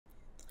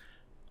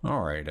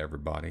All right,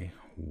 everybody,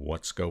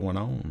 what's going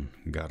on?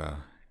 Got a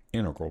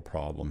integral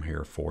problem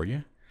here for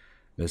you.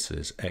 This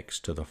is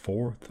x to the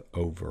 4th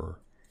over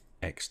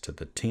x to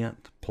the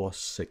 10th plus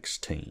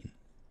 16.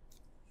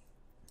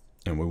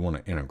 And we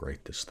want to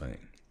integrate this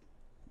thing.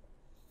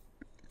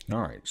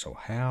 All right, so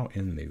how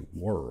in the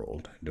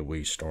world do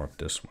we start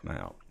this one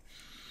out?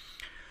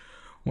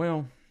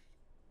 Well,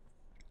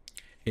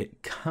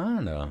 it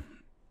kind of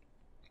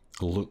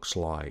looks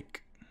like,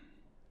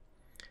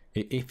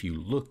 if you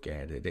look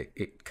at it,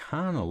 it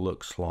kind of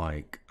looks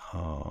like,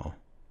 I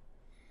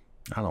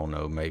don't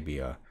know, maybe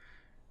a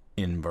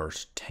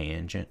inverse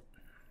tangent.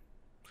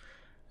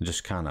 It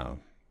just kind of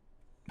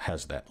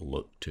has that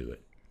look to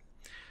it.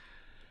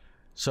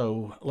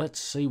 So let's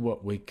see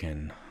what we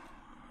can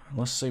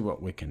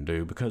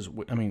do, because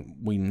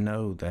we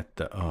know that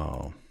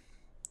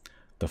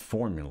the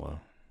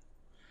formula,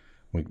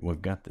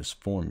 we've got this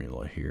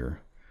formula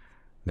here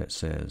that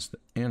says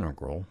the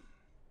integral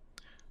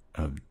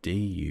of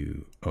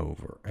du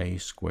over a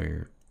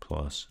squared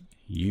plus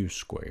u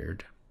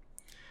squared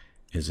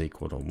is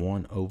equal to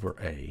 1 over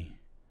a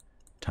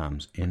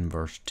times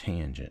inverse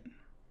tangent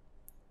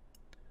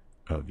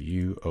of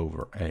u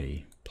over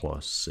a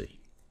plus c.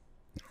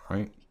 All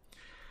right.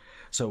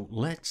 So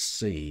let's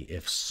see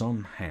if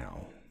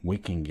somehow we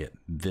can get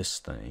this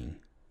thing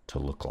to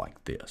look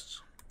like this.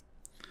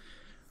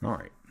 All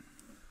right.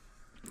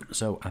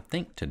 So I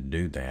think to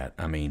do that,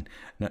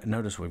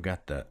 notice we've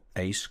got the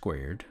a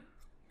squared.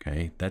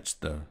 Okay,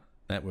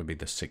 that would be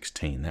the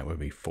 16. That would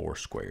be 4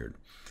 squared.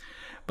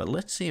 But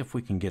let's see if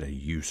we can get a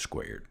u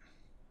squared.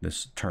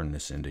 Turn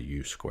this into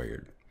u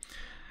squared.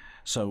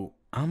 So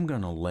I'm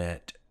going to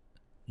let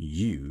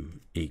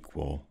u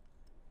equal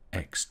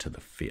x to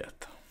the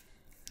 5th.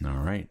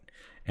 All right.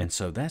 And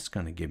so that's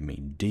going to give me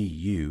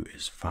du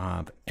is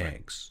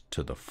 5x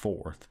to the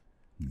 4th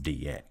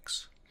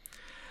dx.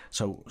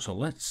 So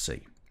let's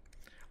see.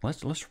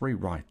 Let's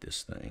rewrite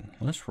this thing.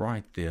 Let's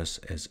write this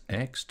as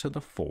x to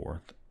the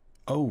 4th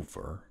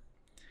over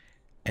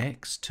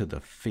x to the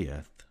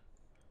 5th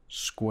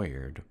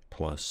squared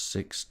plus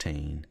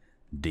 16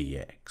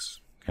 dx.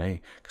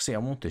 Okay, see, I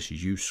want this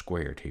u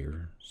squared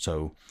here.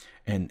 So,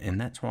 and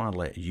that's why I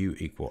let u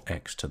equal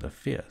x to the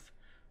 5th.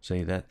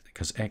 See that,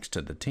 because x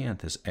to the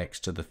 10th is x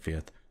to the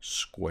 5th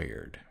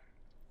squared.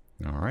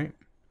 All right.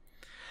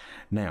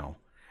 Now,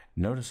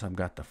 notice I've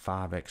got the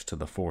 5x to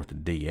the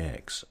 4th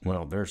dx.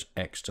 Well, there's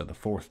x to the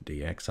 4th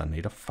dx. I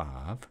need a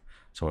 5.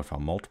 So if I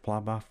multiply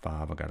by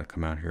 5, I got to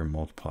come out here and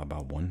multiply by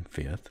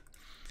 1/5.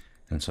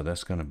 And so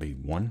that's going to be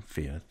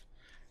 1/5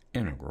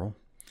 integral.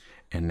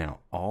 And now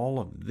all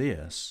of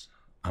this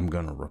I'm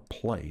going to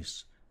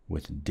replace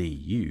with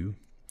du.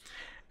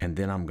 And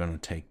then I'm going to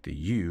take the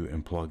u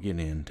and plug it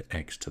into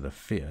x to the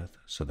 5th.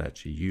 So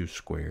that's u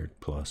squared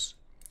plus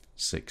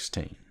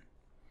 16.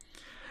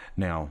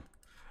 Now,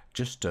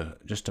 just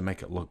to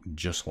make it look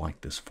just like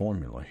this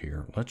formula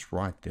here, let's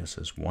write this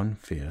as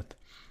 1/5,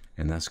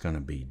 and that's going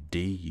to be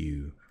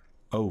du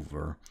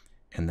over,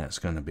 and that's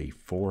going to be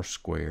 4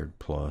 squared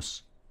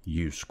plus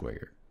u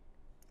squared.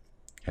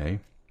 Okay,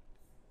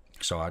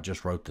 so I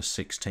just wrote the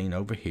 16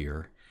 over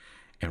here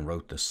and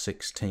wrote the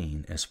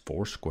 16 as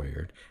 4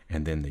 squared,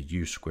 and then the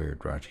u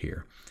squared right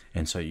here.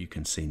 And so you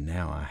can see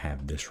now I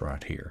have this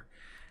right here.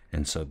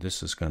 And so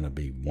this is going to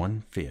be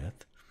 1/5.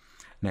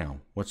 Now,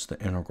 what's the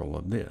integral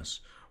of this?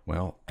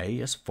 Well, a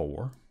is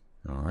 4,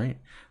 all right?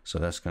 So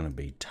that's going to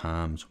be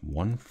times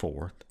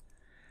 1/4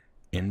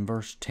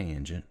 inverse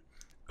tangent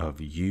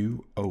of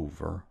u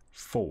over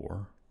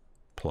 4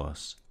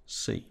 plus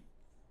c.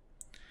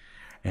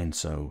 And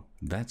so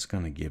that's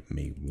going to give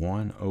me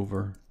 1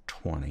 over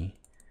 20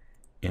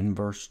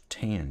 inverse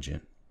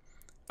tangent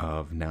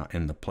of, now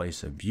in the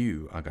place of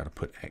u, I got to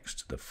put x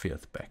to the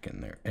 5th back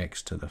in there.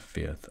 X to the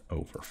 5th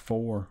over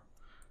 4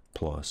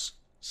 plus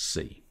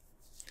c.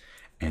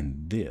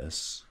 And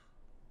this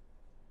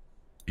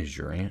is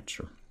your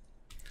answer.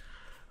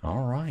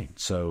 All right,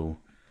 so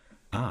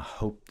I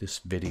hope this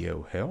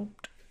video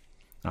helped.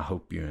 I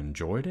hope you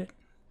enjoyed it.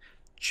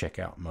 Check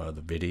out my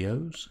other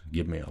videos.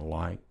 Give me a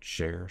like,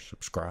 share,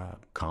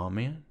 subscribe,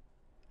 comment.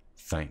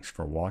 Thanks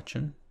for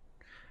watching,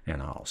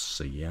 and I'll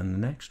see you in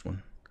the next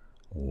one.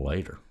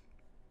 Later.